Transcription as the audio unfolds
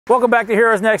Welcome back to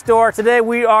Heroes Next Door. Today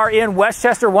we are in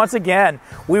Westchester once again.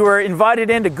 We were invited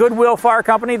into Goodwill Fire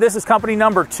Company. This is company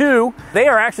number 2. They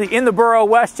are actually in the borough of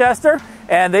Westchester,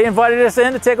 and they invited us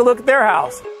in to take a look at their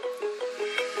house.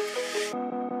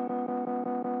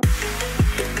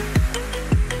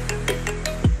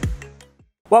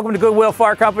 Welcome to Goodwill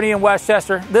Fire Company in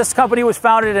Westchester. This company was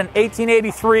founded in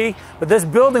 1883, but this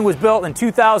building was built in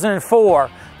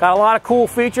 2004. Got a lot of cool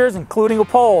features, including a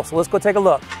pole, so let's go take a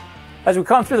look. As we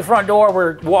come through the front door,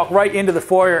 we walk right into the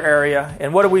foyer area,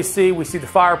 and what do we see? We see the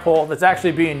fire pole that's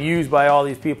actually being used by all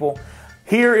these people.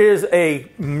 Here is a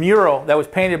mural that was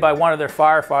painted by one of their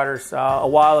firefighters a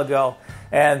while ago,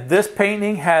 and this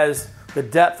painting has the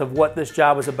depth of what this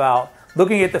job is about.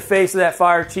 Looking at the face of that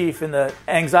fire chief and the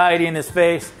anxiety in his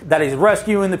face, that he's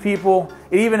rescuing the people.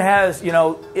 It even has,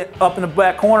 up in the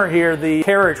back corner here, the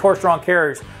carriage, horse-drawn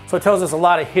carriage. So it tells us a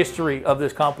lot of history of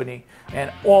this company and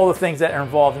all the things that are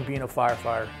involved in being a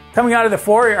firefighter. Coming out of the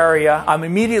foyer area, I'm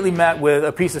immediately met with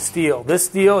a piece of steel. This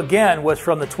steel, again, was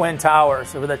from the Twin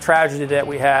Towers, or the tragedy that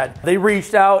we had. They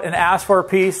reached out and asked for a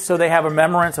piece so they have a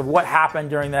remembrance of what happened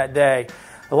during that day.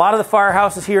 A lot of the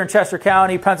firehouses here in Chester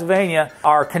County, Pennsylvania,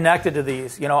 are connected to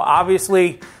these.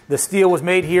 Obviously, the steel was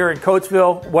made here in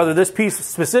Coatesville. Whether this piece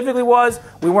specifically was,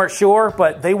 we weren't sure,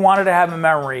 but they wanted to have a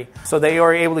memory. So they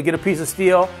were able to get a piece of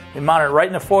steel and mount it right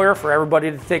in the foyer for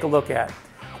everybody to take a look at.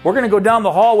 We're going to go down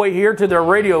the hallway here to their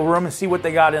radio room and see what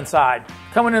they got inside.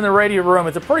 Coming in the radio room,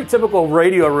 it's a pretty typical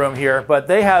radio room here, but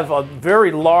they have a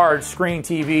very large screen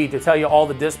TV to tell you all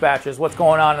the dispatches, what's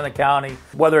going on in the county,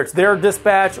 whether it's their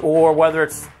dispatch or whether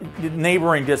it's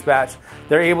neighboring dispatch.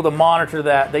 They're able to monitor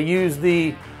that. They use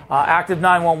the active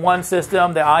 911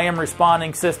 system, the I am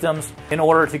responding systems in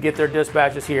order to get their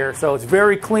dispatches here. So it's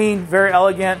very clean, very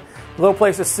elegant, little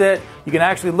place to sit. You can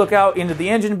actually look out into the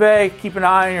engine bay, keep an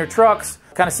eye on your trucks,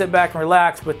 kind of sit back and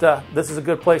relax, but this is a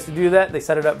good place to do that. They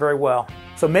set it up very well.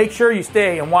 So make sure you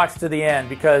stay and watch to the end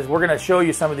because we're going to show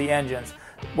you some of the engines.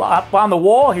 Well, up on the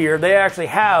wall here, they actually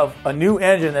have a new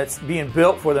engine that's being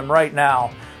built for them right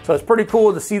now. So it's pretty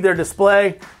cool to see their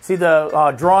display, see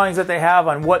the drawings that they have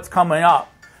on what's coming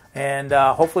up. And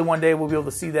hopefully one day we'll be able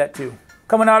to see that too.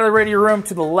 Coming out of the radio room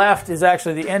to the left is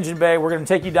actually the engine bay. We're going to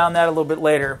take you down that a little bit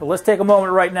later. But let's take a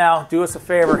moment right now. Do us a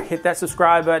favor. Hit that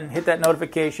subscribe button. Hit that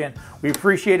notification. We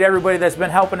appreciate everybody that's been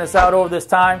helping us out over this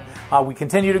time. We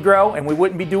continue to grow, and we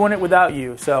wouldn't be doing it without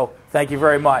you. So thank you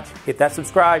very much. Hit that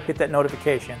subscribe. Hit that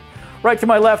notification. Right to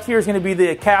my left here is going to be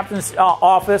the captain's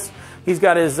office. He's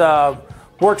got his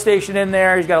workstation in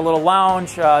there. He's got a little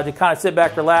lounge to kind of sit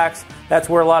back, relax. That's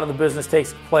where a lot of the business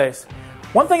takes place.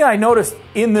 One thing I noticed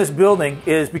in this building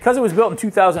is because it was built in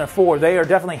 2004, they are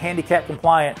definitely handicap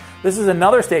compliant. This is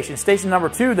another station, station number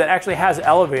 2, that actually has an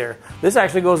elevator. This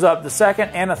actually goes up the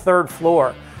 2nd and a 3rd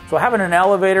floor. So having an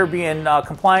elevator being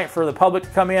compliant for the public to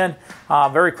come in,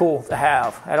 very cool to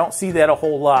have. I don't see that a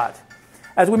whole lot.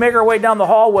 As we make our way down the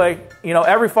hallway,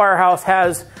 every firehouse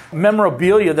has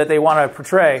memorabilia that they want to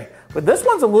portray, but this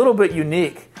one's a little bit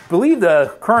unique. I believe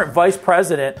the current vice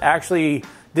president actually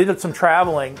did some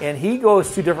traveling, and he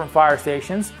goes to different fire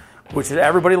stations, which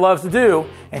everybody loves to do,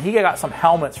 and he got some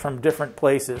helmets from different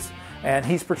places, and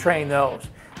he's portraying those.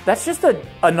 That's just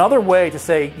another way to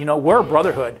say, we're a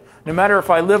brotherhood. No matter if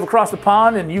I live across the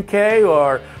pond in UK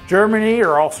or Germany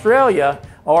or Australia,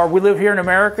 or we live here in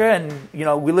America and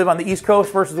we live on the East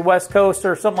Coast versus the West Coast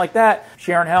or something like that,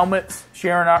 sharing helmets,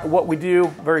 sharing what we do,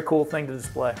 very cool thing to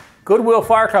display. Goodwill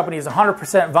Fire Company is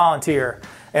 100% volunteer.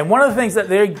 And one of the things that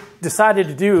they decided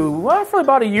to do, for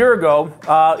about a year ago,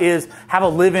 is have a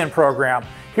live-in program.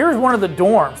 Here's one of the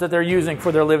dorms that they're using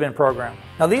for their live-in program.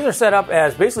 Now these are set up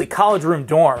as basically college room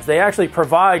dorms. They actually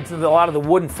provide a lot of the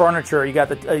wooden furniture. You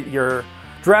got your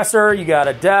dresser, you got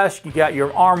a desk, you got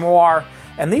your armoire,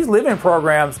 and these live-in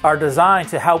programs are designed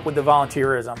to help with the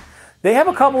volunteerism. They have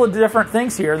a couple of different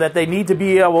things here that they need to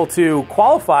be able to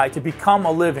qualify to become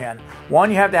a live-in. One,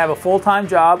 you have to have a full-time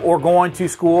job or going to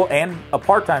school and a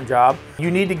part-time job. You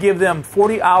need to give them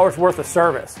 40 hours worth of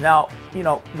service. Now,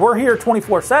 we're here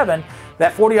 24/7.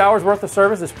 That 40 hours worth of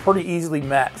service is pretty easily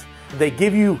met. They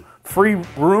give you free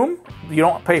room. You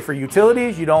don't pay for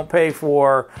utilities. You don't pay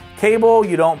for cable.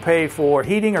 You don't pay for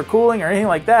heating or cooling or anything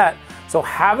like that. So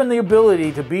having the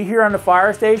ability to be here on the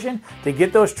fire station, to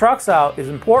get those trucks out is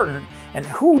important. And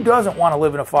who doesn't want to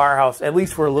live in a firehouse, at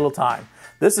least for a little time?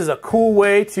 This is a cool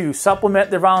way to supplement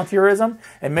their volunteerism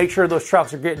and make sure those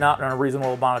trucks are getting out in a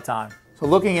reasonable amount of time. So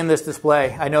looking in this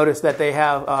display, I noticed that they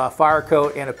have a fire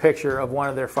coat and a picture of one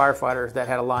of their firefighters that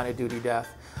had a line of duty death.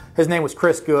 His name was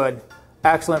Chris Good.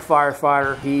 Excellent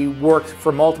firefighter. He worked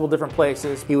for multiple different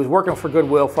places. He was working for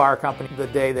Goodwill Fire Company the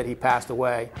day that he passed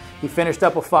away. He finished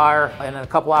up a fire, and then a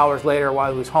couple hours later,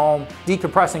 while he was home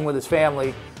decompressing with his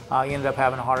family, he ended up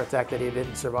having a heart attack that he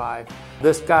didn't survive.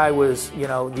 This guy was,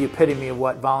 the epitome of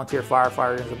what volunteer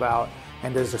firefighting is about,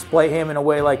 and to display him in a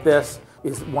way like this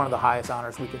is one of the highest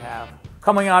honors we can have.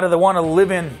 Coming out of one of the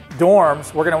live-in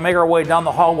dorms, we're going to make our way down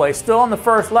the hallway, still on the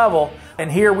first level,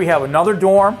 and here we have another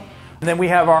dorm. And then we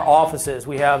have our offices.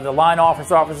 We have the line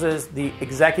offices, the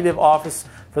executive office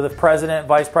for the president,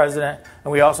 vice president,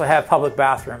 and we also have public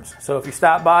bathrooms. So if you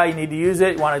stop by, you need to use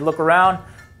it, you want to look around,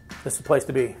 this is the place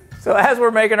to be. So as we're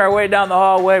making our way down the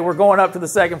hallway, we're going up to the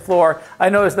second floor. I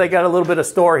noticed they got a little bit of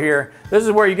store here. This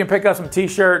is where you can pick up some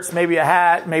t-shirts, maybe a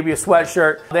hat, maybe a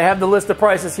sweatshirt. They have the list of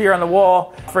prices here on the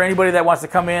wall for anybody that wants to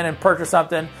come in and purchase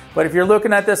something. But if you're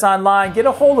looking at this online, get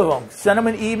a hold of them. Send them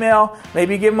an email,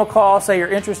 maybe give them a call, say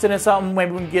you're interested in something,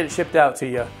 maybe we can get it shipped out to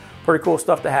you. Pretty cool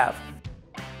stuff to have.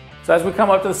 So as we come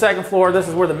up to the second floor, this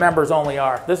is where the members only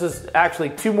are. This is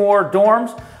actually 2 more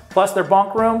dorms, plus their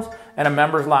bunk rooms, and a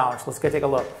members lounge. Let's go take a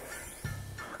look.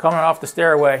 Coming off the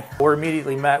stairway, we're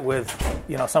immediately met with,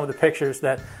 some of the pictures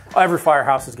that every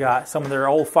firehouse has got. Some of their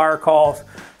old fire calls,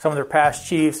 some of their past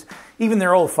chiefs, even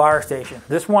their old fire station.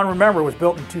 This one, remember, was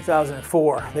built in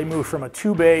 2004. They moved from a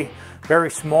 2-bay, very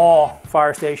small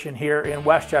fire station here in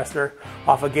Westchester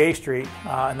off of Gay Street,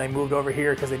 and they moved over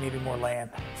here because they needed more land.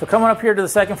 So coming up here to the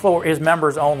second floor is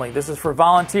members only. This is for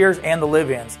volunteers and the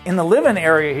live-ins. In the live-in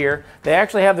area here, they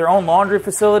actually have their own laundry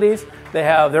facilities. They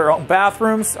have their own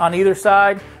bathrooms on either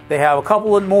side. They have a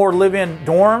couple of more live-in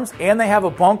dorms, and they have a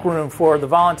bunk room for the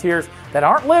volunteers that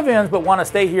aren't live-ins but want to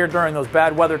stay here during those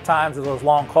bad weather times or those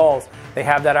long calls. They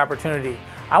have that opportunity.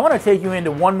 I want to take you into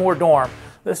one more dorm.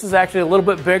 This is actually a little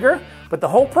bit bigger, but the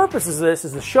whole purpose of this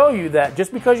is to show you that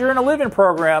just because you're in a live-in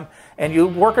program and you're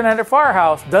working at a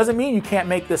firehouse doesn't mean you can't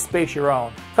make this space your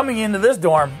own. Coming into this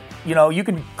dorm, you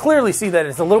can clearly see that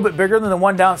it's a little bit bigger than the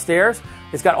one downstairs.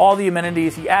 It's got all the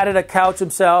amenities. He added a couch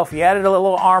himself. He added a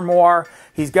little armoire.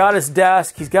 He's got his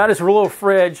desk. He's got his little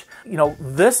fridge.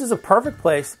 This is a perfect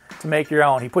place to make your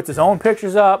own. He puts his own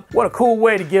pictures up. What a cool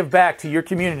way to give back to your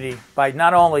community by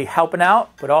not only helping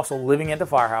out, but also living at the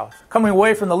firehouse. Coming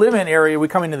away from the live-in area, we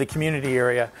come into the community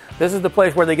area. This is the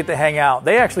place where they get to hang out.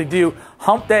 They actually do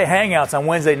hump day hangouts on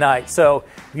Wednesday night. So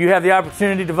if you have the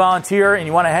opportunity to volunteer and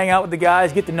you want to hang out with the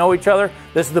guys, get to know each other,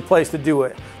 this is the place to do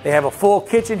it. They have a full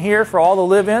kitchen here for all the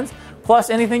live-ins, plus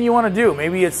anything you want to do.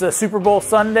 Maybe it's a Super Bowl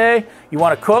Sunday, you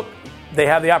want to cook, they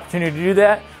have the opportunity to do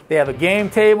that. They have a game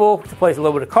table to play a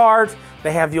little bit of cards.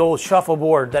 They have the old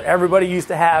shuffleboard that everybody used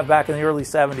to have back in the early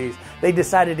 70s. They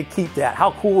decided to keep that.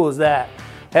 How cool is that?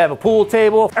 They have a pool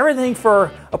table, everything for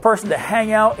a person to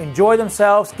hang out, enjoy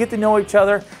themselves, get to know each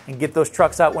other, and get those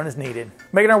trucks out when it's needed.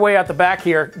 Making our way out the back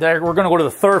here, we're going to go to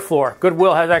the third floor.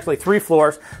 Goodwill has actually 3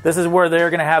 floors. This is where they're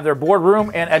going to have their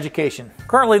boardroom and education.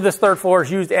 Currently, this third floor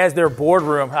is used as their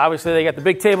boardroom. Obviously, they got the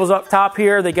big tables up top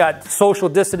here. They got social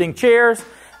distancing chairs,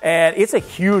 and it's a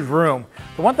huge room.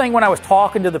 The one thing when I was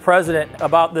talking to the president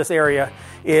about this area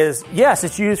is, yes,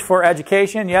 it's used for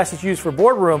education, yes, it's used for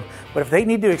boardroom, but if they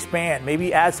need to expand,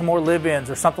 maybe add some more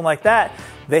live-ins or something like that,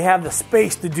 they have the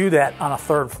space to do that on a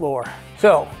third floor.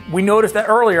 So we noticed that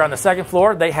earlier on the second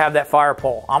floor, they have that fire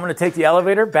pole. I'm going to take the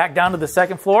elevator back down to the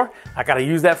second floor. I got to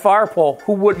use that fire pole.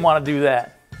 Who wouldn't want to do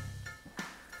that?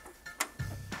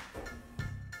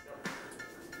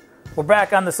 We're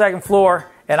back on the second floor,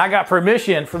 and I got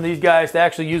permission from these guys to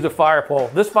actually use the fire pole.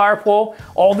 This fire pole,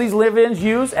 all these live-ins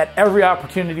use at every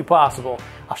opportunity possible.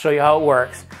 I'll show you how it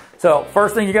works. So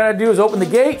first thing you got to do is open the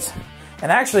gates,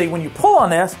 and actually when you pull on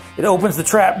this, it opens the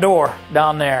trap door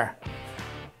down there.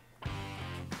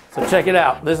 So check it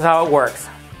out. This is how it works.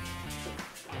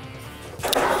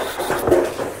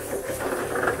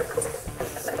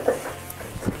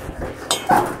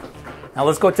 Now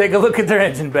let's go take a look at their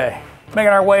engine bay. Making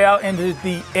our way out into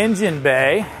the engine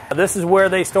bay. This is where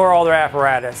they store all their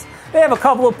apparatus. They have a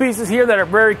couple of pieces here that are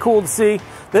very cool to see.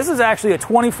 This is actually a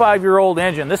 25-year-old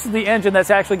engine. This is the engine that's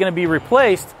actually going to be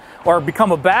replaced or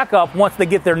become a backup once they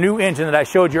get their new engine that I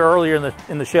showed you earlier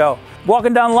in the show.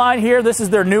 Walking down the line here, this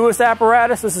is their newest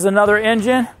apparatus. This is another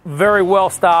engine, very well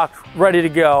stocked, ready to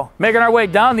go. Making our way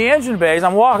down the engine bays,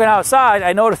 I'm walking outside,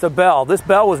 I noticed a bell. This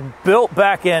bell was built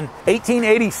back in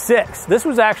 1886. This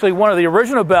was actually one of the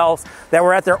original bells that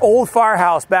were at their old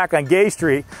firehouse back on Gay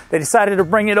Street. They decided to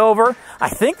bring it over. I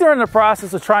think they're in the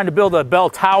process of trying to build a bell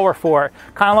tower for it,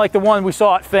 kind of like the one we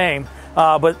saw at Fame.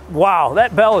 But wow,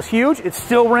 that bell is huge. It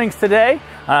still rings today.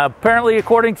 Apparently,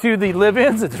 according to the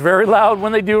live-ins, it's very loud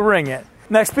when they do ring it.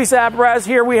 Next piece of apparatus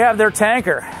here, we have their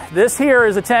tanker. This here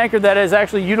is a tanker that is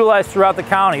actually utilized throughout the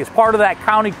county. It's part of that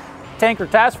county tanker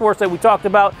task force that we talked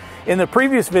about in the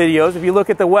previous videos. If you look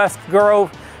at the West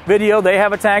Grove video, they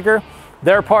have a tanker.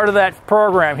 They're part of that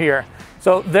program here.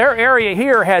 So their area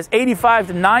here has 85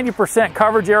 to 90%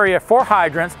 coverage area for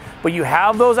hydrants, but you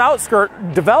have those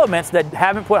outskirt developments that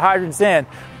haven't put hydrants in.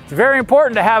 It's very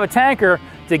important to have a tanker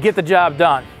to get the job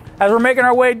done. As we're making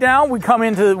our way down, we come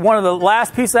into one of the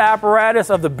last pieces of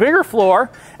apparatus of the bigger floor,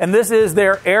 and this is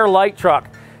their air light truck.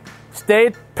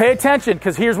 Pay attention,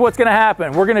 because here's what's going to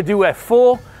happen. We're going to do a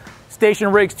full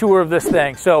Station Rigs tour of this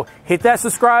thing. So hit that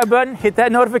subscribe button, hit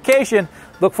that notification.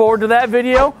 Look forward to that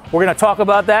video. We're going to talk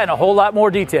about that in a whole lot more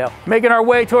detail. Making our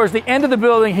way towards the end of the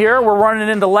building here, we're running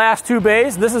into the last two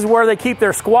bays. This is where they keep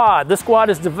their squad. This squad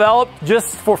is developed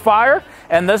just for fire,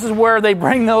 and this is where they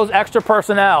bring those extra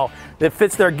personnel. It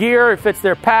fits their gear, it fits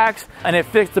their packs, and it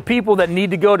fits the people that need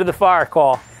to go to the fire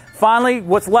call. Finally,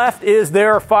 what's left is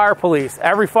their fire police.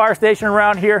 Every fire station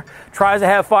around here tries to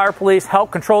have fire police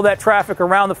help control that traffic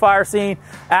around the fire scene,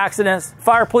 accidents.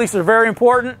 Fire police are very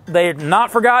important. They're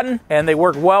not forgotten, and they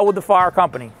work well with the fire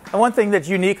company. And one thing that's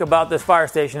unique about this fire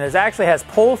station is it actually has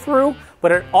pull-through,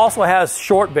 but it also has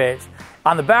short bays.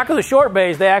 On the back of the short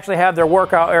bays, they actually have their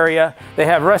workout area. They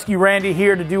have Rescue Randy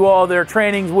here to do all their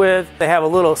trainings with. They have a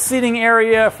little seating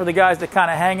area for the guys that kind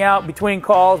of hang out between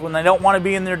calls when they don't want to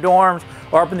be in their dorms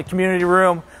or up in the community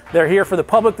room. They're here for the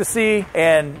public to see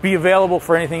and be available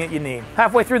for anything that you need.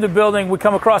 Halfway through the building, we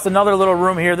come across another little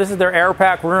room here. This is their air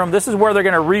pack room. This is where they're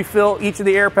going to refill each of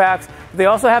the air packs. They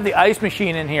also have the ice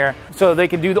machine in here, so they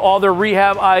can do all their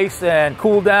rehab ice and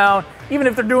cool down. Even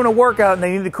if they're doing a workout and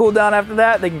they need to cool down after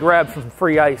that, they can grab some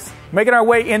free ice. Making our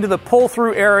way into the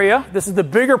pull-through area. This is the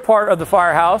bigger part of the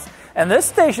firehouse, and this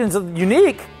station's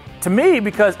unique to me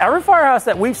because every firehouse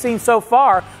that we've seen so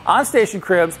far on station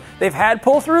cribs, they've had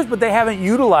pull-throughs, but they haven't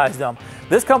utilized them.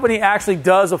 This company actually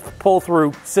does a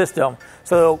pull-through system.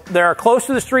 So they're close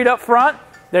to the street up front.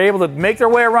 They're able to make their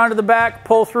way around to the back,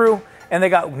 pull through, and they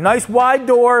got nice wide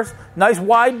doors, nice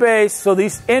wide bays, so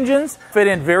these engines fit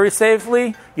in very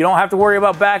safely. You don't have to worry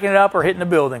about backing it up or hitting the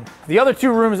building. The other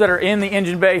two rooms that are in the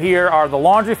engine bay here are the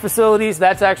laundry facilities.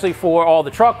 That's actually for all the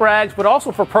truck rags, but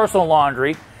also for personal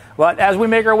laundry. But as we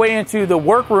make our way into the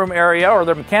workroom area or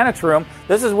their mechanics room,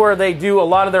 this is where they do a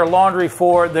lot of their laundry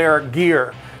for their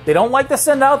gear. They don't like to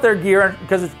send out their gear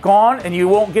because it's gone and you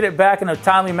won't get it back in a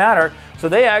timely manner. So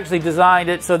they actually designed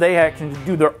it so they can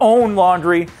do their own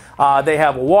laundry. They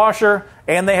have a washer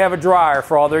and they have a dryer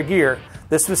for all their gear.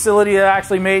 This facility is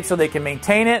actually made so they can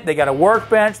maintain it. They got a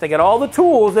workbench. They got all the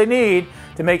tools they need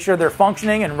to make sure they're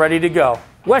functioning and ready to go.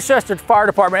 Westchester Fire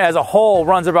Department as a whole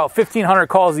runs about 1,500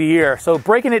 calls a year. So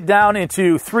breaking it down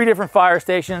into 3 different fire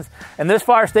stations, and this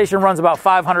fire station runs about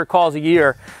 500 calls a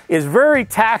year, is very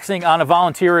taxing on a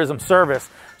volunteerism service.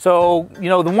 So, you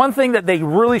know, the one thing that they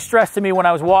really stressed to me when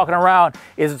I was walking around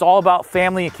is it's all about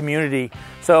family and community.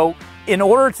 So in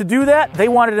order to do that, they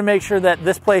wanted to make sure that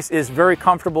this place is very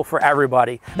comfortable for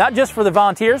everybody, not just for the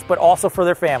volunteers, but also for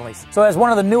their families. So as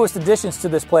one of the newest additions to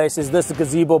this place is this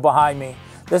gazebo behind me.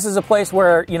 This is a place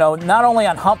where, you know, not only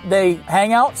on hump day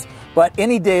hangouts, but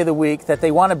any day of the week that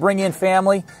they want to bring in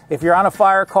family. If you're on a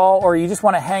fire call or you just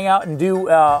want to hang out and do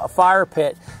a fire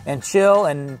pit and chill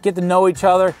and get to know each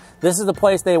other, this is the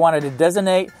place they wanted to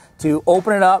designate to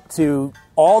open it up to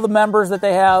all the members that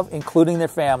they have, including their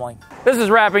family. This is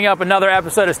wrapping up another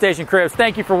episode of Station Cribs.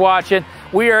 Thank you for watching.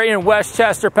 We are in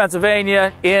Westchester,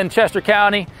 Pennsylvania, in Chester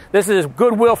County. This is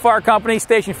Goodwill Fire Company,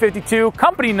 Station 52,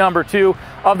 company number 2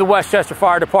 of the Westchester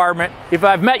Fire Department. If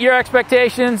I've met your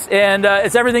expectations and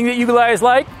it's everything that you guys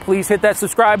like, please hit that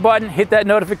subscribe button, hit that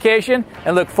notification,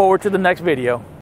 and look forward to the next video.